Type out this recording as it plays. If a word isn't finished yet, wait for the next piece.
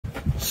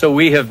So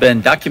we have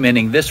been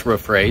documenting this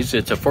roof raise.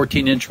 It's a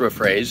 14-inch roof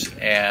raise,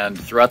 and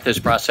throughout this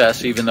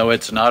process, even though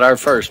it's not our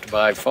first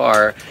by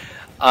far,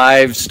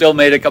 I've still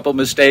made a couple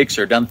mistakes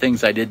or done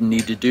things I didn't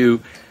need to do.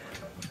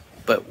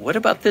 But what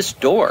about this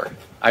door?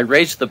 I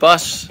raised the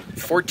bus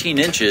 14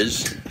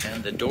 inches,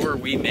 and the door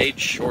we made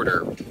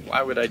shorter.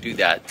 Why would I do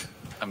that?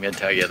 I'm going to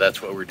tell you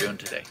that's what we're doing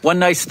today. One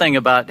nice thing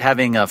about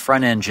having a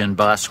front engine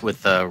bus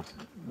with a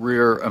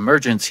rear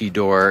emergency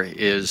door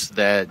is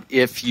that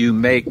if you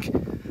make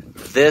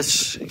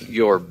this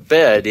your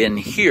bed in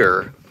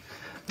here,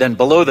 then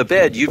below the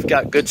bed you've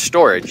got good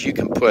storage. You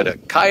can put a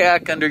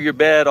kayak under your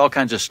bed, all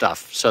kinds of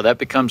stuff. So that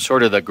becomes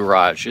sort of the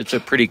garage. It's a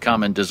pretty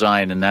common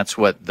design, and that's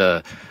what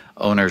the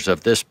owners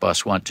of this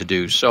bus want to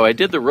do. So I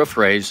did the roof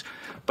raise,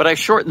 but I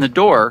shortened the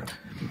door,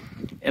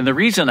 and the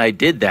reason I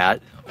did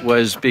that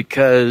was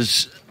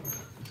because,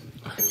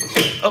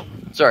 oh,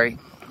 sorry,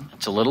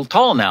 it's a little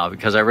tall now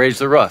because I raised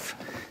the roof.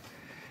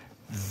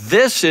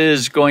 This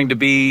is going to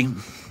be,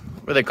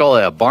 what do they call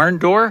it, a barn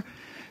door?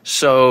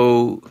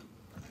 So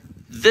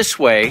this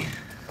way,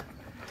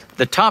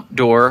 the top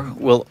door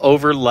will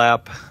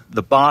overlap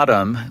the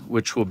bottom,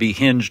 which will be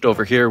hinged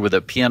over here with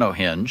a piano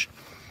hinge.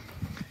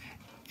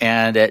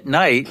 And at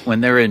night,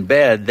 when they're in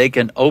bed, they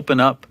can open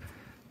up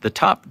the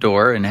top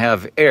door and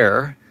have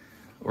air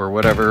or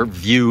whatever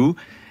view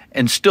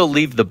and still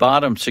leave the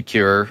bottom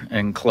secure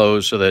and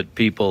closed so that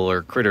people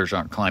or critters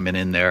aren't climbing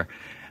in there.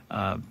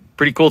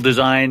 Pretty cool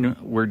design.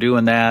 We're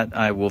doing that.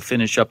 I will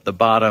finish up the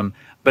bottom.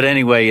 But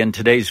anyway, in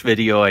today's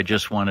video, I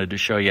just wanted to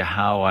show you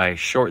how I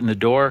shortened the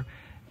door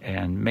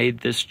and made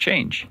this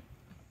change.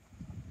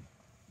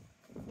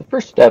 The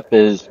first step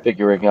is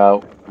figuring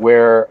out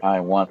where I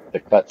want the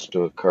cuts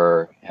to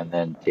occur and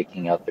then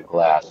taking out the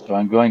glass. So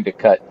I'm going to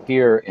cut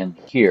here and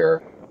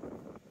here.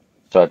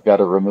 So I've got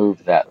to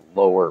remove that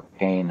lower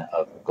pane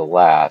of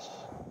glass.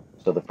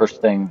 So the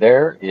first thing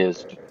there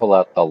is to pull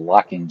out the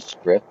locking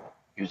strip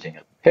using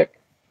a pick.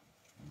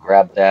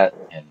 Grab that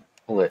and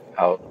pull it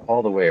out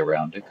all the way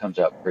around. It comes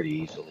out pretty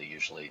easily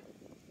usually.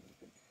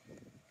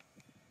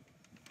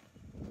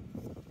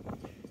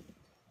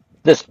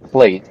 This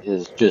plate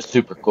is just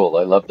super cool.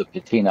 I love the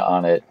patina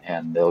on it,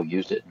 and they'll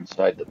use it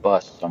inside the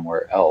bus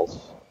somewhere else.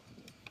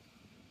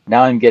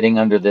 Now I'm getting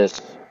under this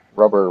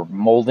rubber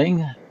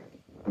molding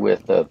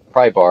with a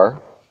pry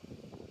bar.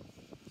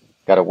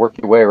 Got to work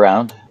your way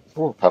around. It's a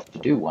little tough to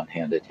do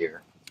one-handed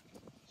here.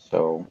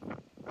 So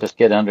just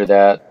get under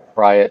that,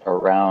 pry it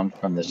around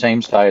from the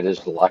same side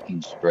as the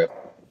locking strip.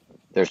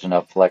 There's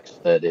enough flex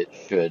that it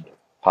should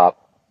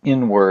pop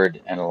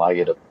inward and allow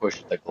you to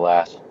push the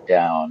glass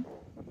down.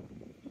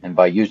 And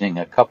by using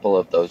a couple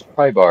of those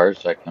pry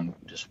bars, I can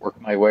just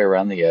work my way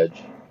around the edge,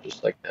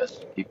 just like this.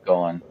 Keep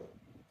going.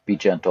 Be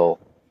gentle.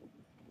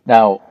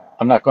 Now,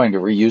 I'm not going to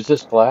reuse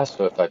this glass,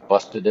 so if I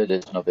busted it,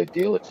 it's no big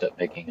deal except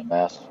making a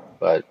mess.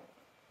 But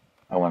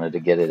I wanted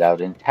to get it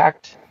out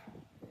intact,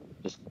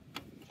 just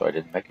so I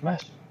didn't make a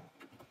mess.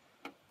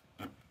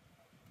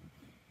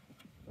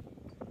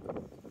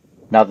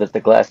 Now that the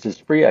glass is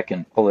free, I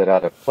can pull it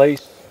out of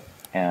place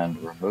and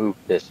remove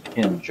this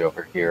hinge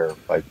over here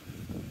by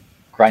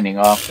grinding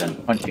off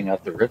and punching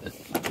out the rivet.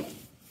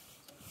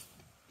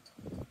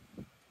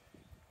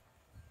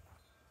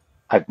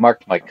 I've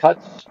marked my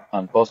cuts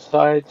on both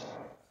sides,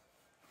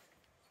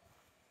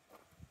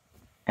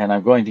 and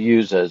I'm going to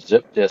use a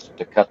zip disc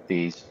to cut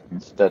these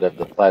instead of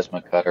the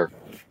plasma cutter.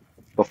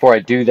 Before I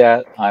do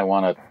that, I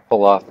want to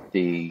pull off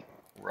the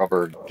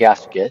rubber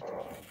gasket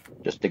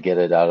just to get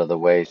it out of the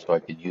way so I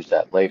can use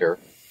that later.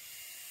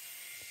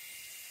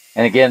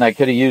 And again, I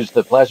could have used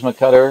the plasma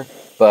cutter,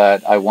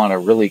 but I want a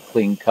really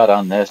clean cut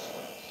on this,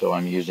 so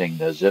I'm using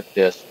the zip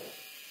disc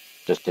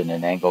just in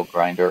an angle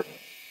grinder.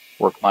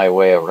 Work my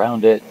way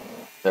around it.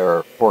 There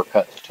are 4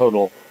 cuts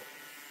total.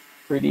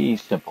 Pretty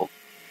simple.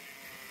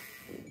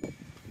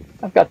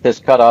 I've got this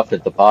cut off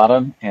at the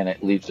bottom, and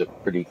it leaves a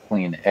pretty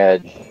clean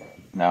edge.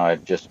 Now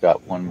I've just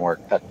got one more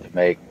cut to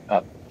make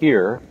up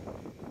here,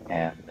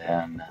 and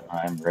then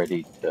I'm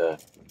ready to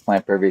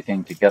clamp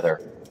everything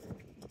together.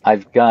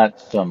 I've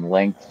got some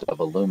lengths of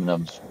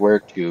aluminum square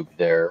tube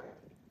there,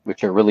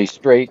 which are really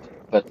straight,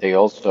 but they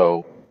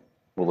also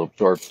will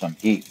absorb some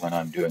heat when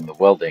I'm doing the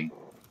welding.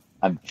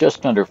 I'm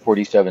just under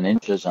 47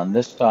 inches on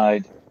this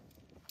side,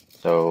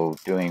 so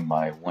doing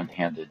my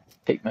one-handed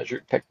tape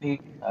measure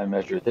technique, I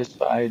measure this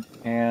side,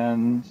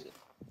 and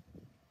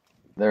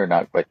they're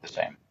not quite the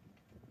same.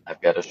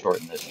 I've got to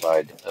shorten this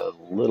side a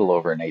little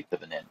over 1/8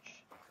 of an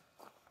inch.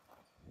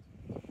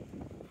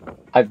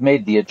 I've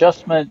made the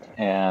adjustment,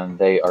 and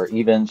they are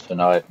even, so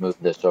now I've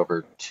moved this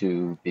over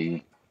to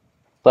the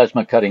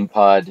plasma cutting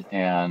pod,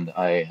 and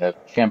I have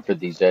chamfered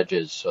these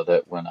edges so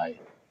that when I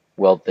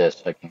weld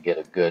this, I can get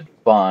a good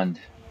bond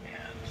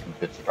and some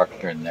good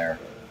structure in there.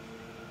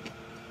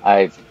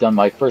 I've done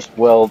my first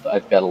weld.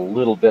 I've got a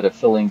little bit of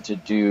filling to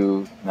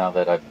do now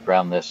that I've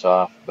ground this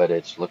off, but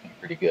it's looking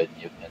pretty good.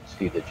 You can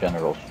see the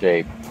general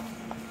shape.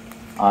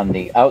 On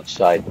the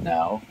outside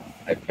now,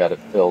 I've got to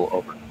fill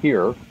over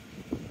here.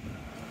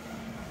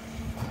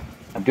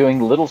 I'm doing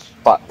little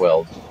spot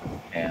welds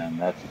And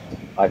that's,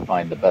 I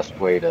find, the best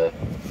way to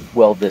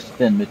weld this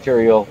thin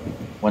material.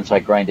 Once I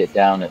grind it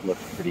down, it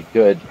looks pretty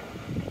good.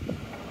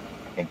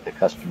 I think the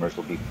customers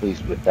will be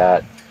pleased with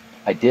that.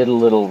 I did a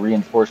little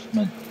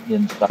reinforcement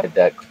inside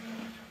that.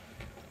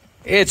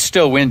 It's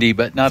still windy,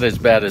 but not as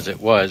bad as it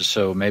was,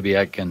 so maybe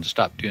I can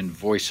stop doing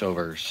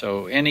voiceover.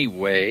 So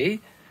anyway,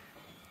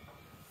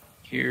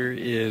 here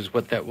is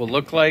what that will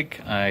look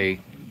like. I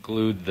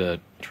glued the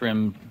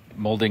trim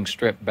molding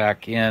strip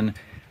back in.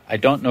 I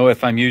don't know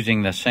if I'm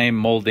using the same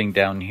molding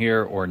down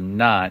here or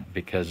not,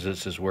 because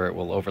this is where it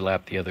will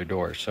overlap the other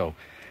door. So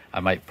I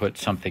might put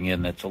something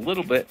in that's a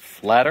little bit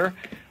flatter.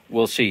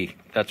 We'll see.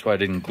 That's why I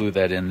didn't glue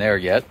that in there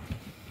yet.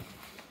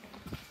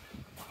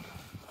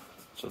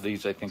 So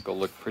these I think will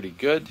look pretty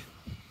good.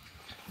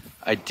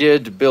 I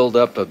did build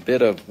up a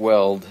bit of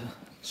weld,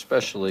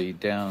 especially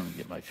down,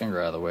 get my finger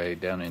out of the way,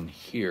 down in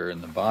here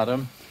in the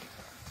bottom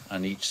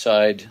on each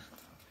side.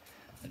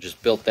 I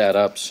just built that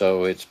up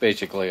so it's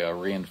basically a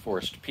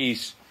reinforced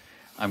piece.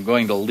 I'm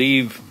going to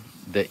leave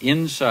the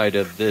inside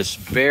of this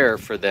bare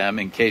for them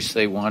in case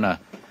they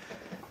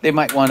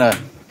might wanna,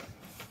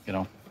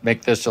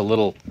 make this a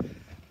little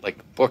like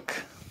book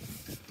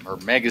or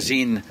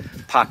magazine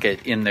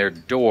pocket in their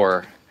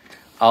door.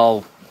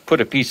 I'll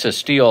put a piece of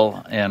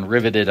steel and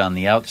rivet it on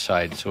the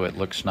outside so it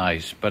looks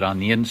nice. But on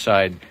the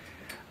inside,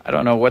 I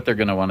don't know what they're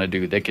going to want to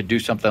do. They could do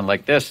something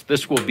like this.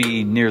 This will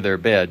be near their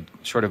bed,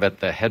 sort of at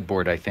the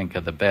headboard, I think,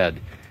 of the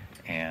bed.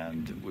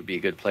 And would be a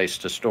good place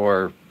to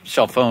store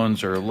cell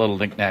phones or little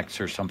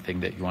knickknacks or something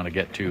that you want to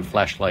get to,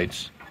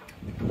 flashlights.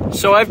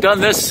 So I've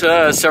done this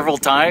several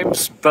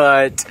times,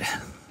 but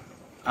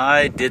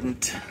I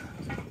didn't.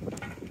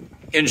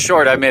 In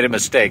short, I made a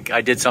mistake. I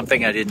did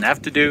something I didn't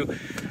have to do.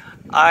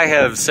 I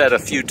have said a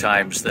few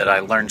times that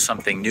I learn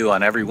something new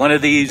on every one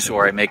of these,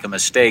 or I make a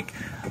mistake.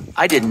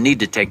 I didn't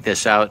need to take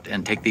this out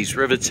and take these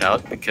rivets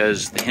out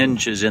because the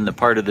hinge is in the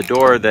part of the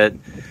door that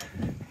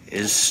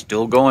is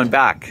still going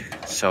back.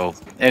 So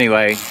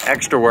anyway,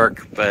 extra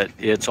work, but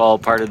it's all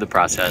part of the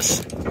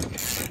process.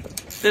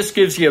 This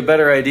gives you a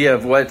better idea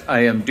of what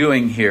I am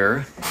doing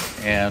here.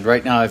 And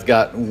right now I've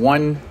got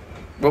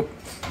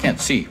can't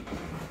see.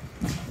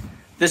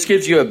 This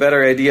gives you a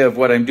better idea of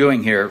what I'm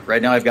doing here.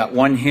 Right now I've got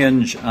one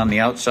hinge on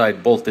the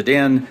outside bolted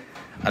in.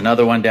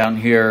 Another one down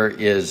here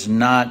is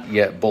not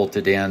yet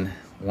bolted in.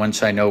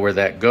 Once I know where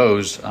that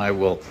goes, I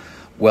will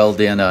weld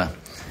in a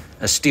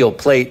steel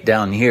plate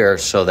down here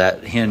so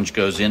that hinge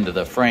goes into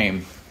the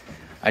frame.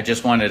 I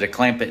just wanted to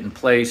clamp it in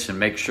place and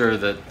make sure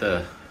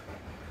that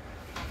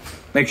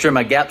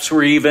my gaps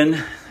were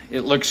even.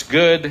 It looks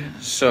good,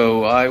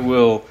 so I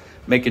will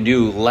make a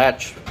new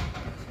latch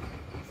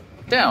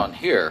down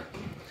here.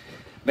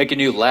 Make a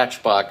new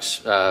latch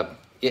box.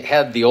 It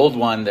had the old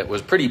one that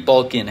was pretty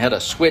bulky and had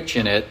a switch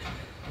in it,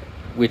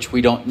 which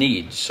we don't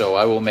need. So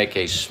I will make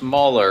a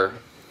smaller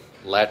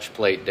latch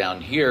plate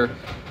down here,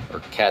 or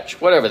catch,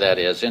 whatever that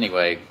is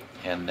anyway,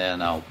 and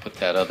then I'll put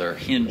that other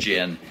hinge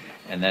in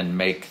and then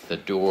make the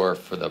door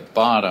for the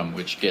bottom,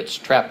 which gets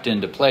trapped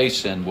into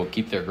place and will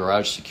keep their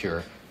garage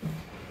secure.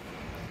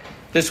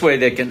 This way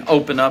they can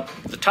open up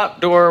the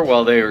top door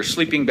while they are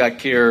sleeping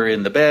back here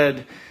in the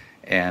bed.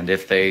 And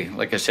if they,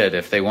 like I said,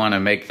 if they want to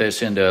make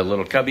this into a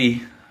little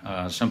cubby,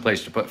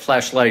 someplace to put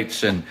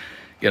flashlights and,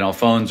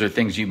 phones or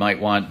things you might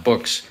want,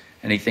 books,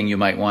 anything you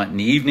might want in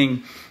the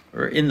evening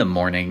or in the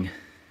morning.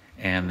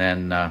 And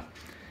then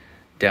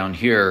down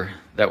here,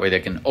 that way they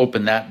can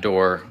open that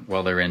door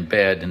while they're in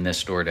bed, and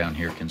this door down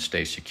here can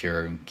stay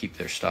secure and keep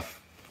their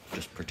stuff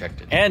just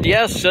protected. And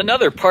yes,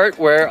 another part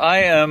where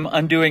I am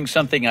undoing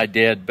something I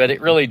did, but it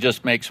really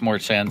just makes more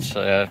sense,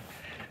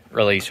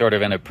 really sort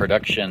of in a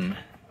production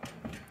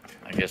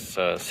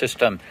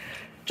system.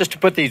 Just to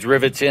put these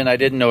rivets in, I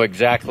didn't know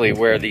exactly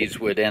where these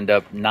would end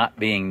up not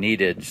being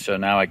needed, so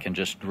now I can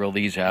just drill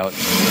these out.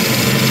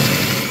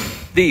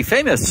 The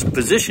famous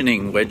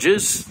positioning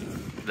wedges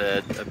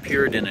that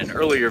appeared in an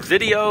earlier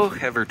video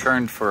have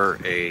returned for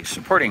a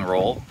supporting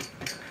role.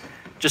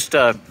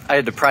 I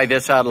had to pry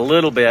this out a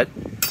little bit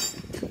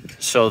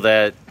so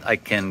that I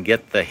can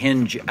get the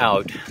hinge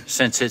out.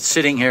 Since it's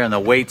sitting here and the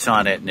weight's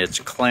on it and it's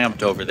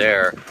clamped over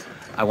there,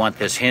 I want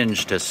this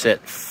hinge to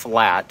sit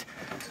flat.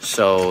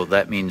 So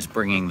that means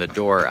bringing the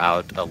door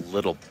out a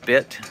little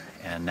bit,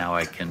 and now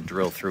I can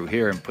drill through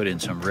here and put in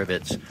some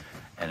rivets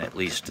and at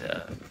least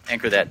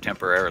anchor that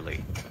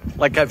temporarily.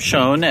 Like I've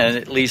shown, and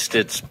at least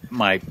it's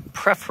my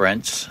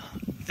preference,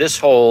 this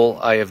hole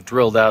I have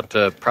drilled out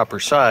to proper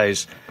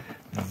size.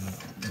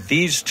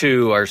 These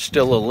two are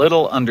still a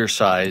little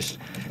undersized.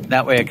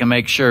 That way I can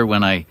make sure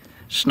when I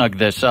snug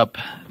this up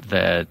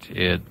that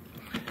it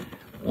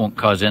won't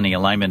cause any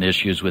alignment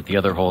issues with the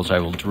other holes. I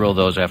will drill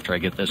those after I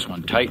get this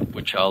one tight,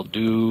 which I'll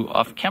do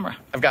off camera.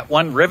 I've got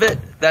one rivet.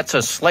 That's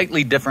a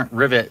slightly different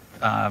rivet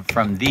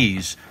from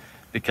these,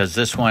 because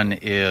this one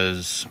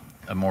is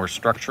a more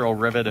structural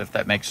rivet, if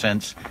that makes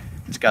sense.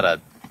 It's got a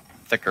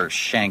thicker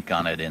shank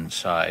on it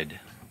inside.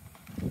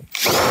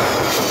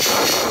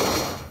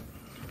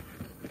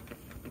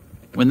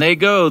 When they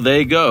go,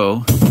 they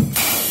go.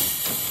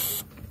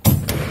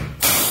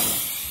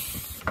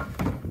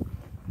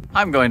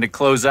 I'm going to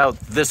close out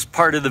this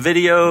part of the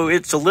video.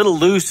 It's a little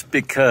loose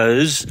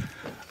because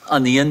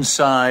on the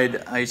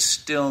inside, I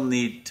still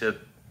need to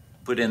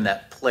put in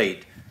that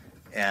plate.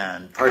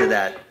 And part of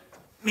that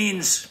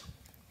means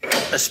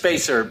a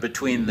spacer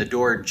between the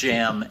door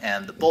jamb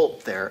and the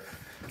bolt there.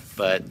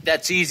 But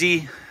that's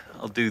easy.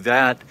 I'll do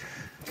that.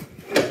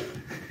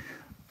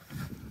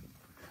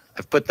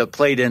 I've put the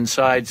plate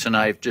inside, so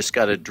now I've just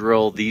got to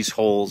drill these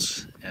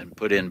holes and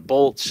put in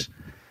bolts.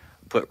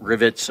 Put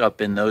rivets up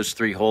in those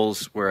 3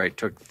 holes where I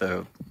took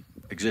the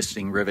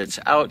existing rivets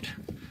out.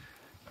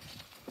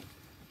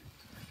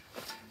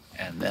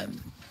 And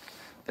then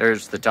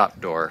there's the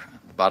top door.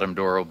 The bottom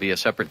door will be a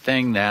separate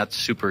thing. That's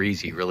super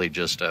easy, really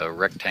just a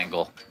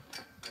rectangle.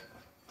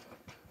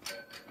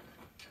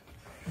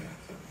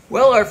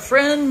 Well, our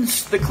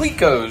friends, the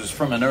Clecos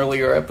from an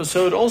earlier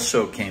episode,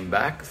 also came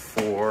back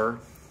for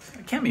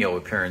a cameo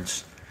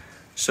appearance.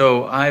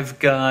 So I've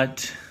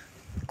got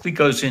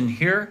Clecos in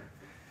here.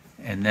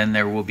 And then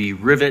there will be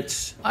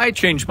rivets. I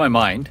changed my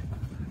mind.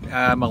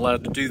 I'm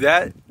allowed to do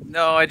that.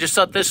 No, I just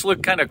thought this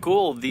looked kind of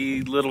cool.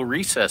 The little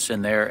recess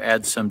in there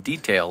adds some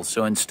details.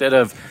 So instead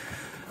of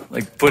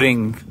like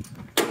putting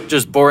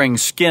just boring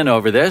skin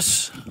over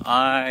this,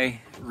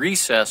 I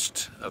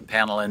recessed a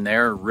panel in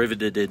there,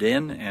 riveted it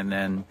in, and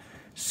then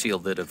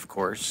sealed it, of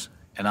course.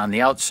 And on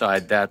the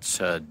outside, that's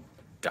a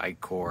die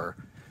core,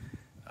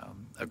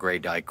 a gray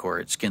die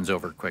core. It skins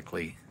over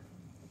quickly.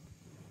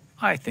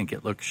 I think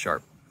it looks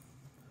sharp.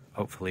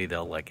 Hopefully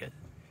they'll like it.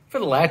 For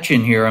the latch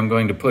in here, I'm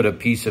going to put a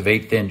piece of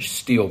 1/8"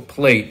 steel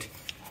plate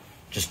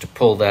just to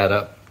pull that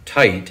up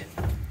tight.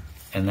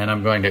 And then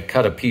I'm going to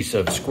cut a piece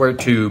of square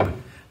tube.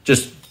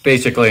 Just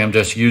basically, I'm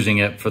just using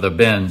it for the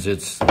bends.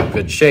 It's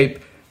good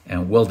shape,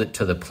 and weld it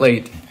to the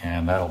plate,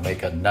 and that'll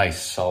make a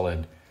nice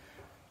solid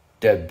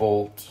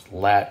deadbolt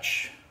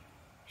latch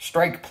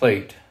strike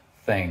plate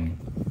thing.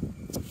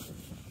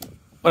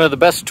 One of the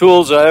best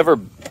tools I ever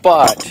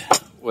bought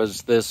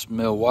was this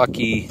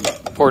Milwaukee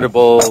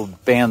portable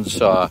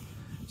bandsaw.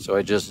 So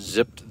I just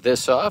zipped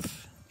this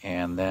off,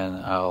 and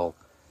then I'll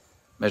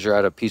measure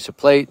out a piece of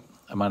plate.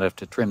 I might have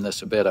to trim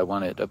this a bit. I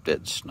want it a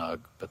bit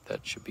snug, but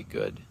that should be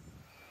good.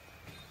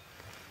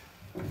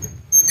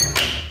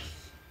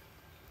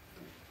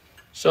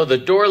 So the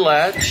door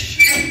latch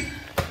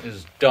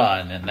is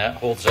done, and that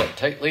holds up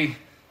tightly.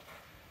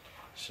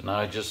 So now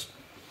I just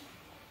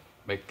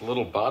make the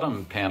little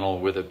bottom panel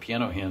with a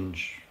piano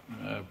hinge.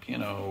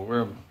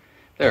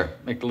 There,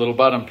 make the little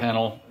bottom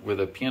panel with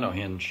a piano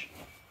hinge.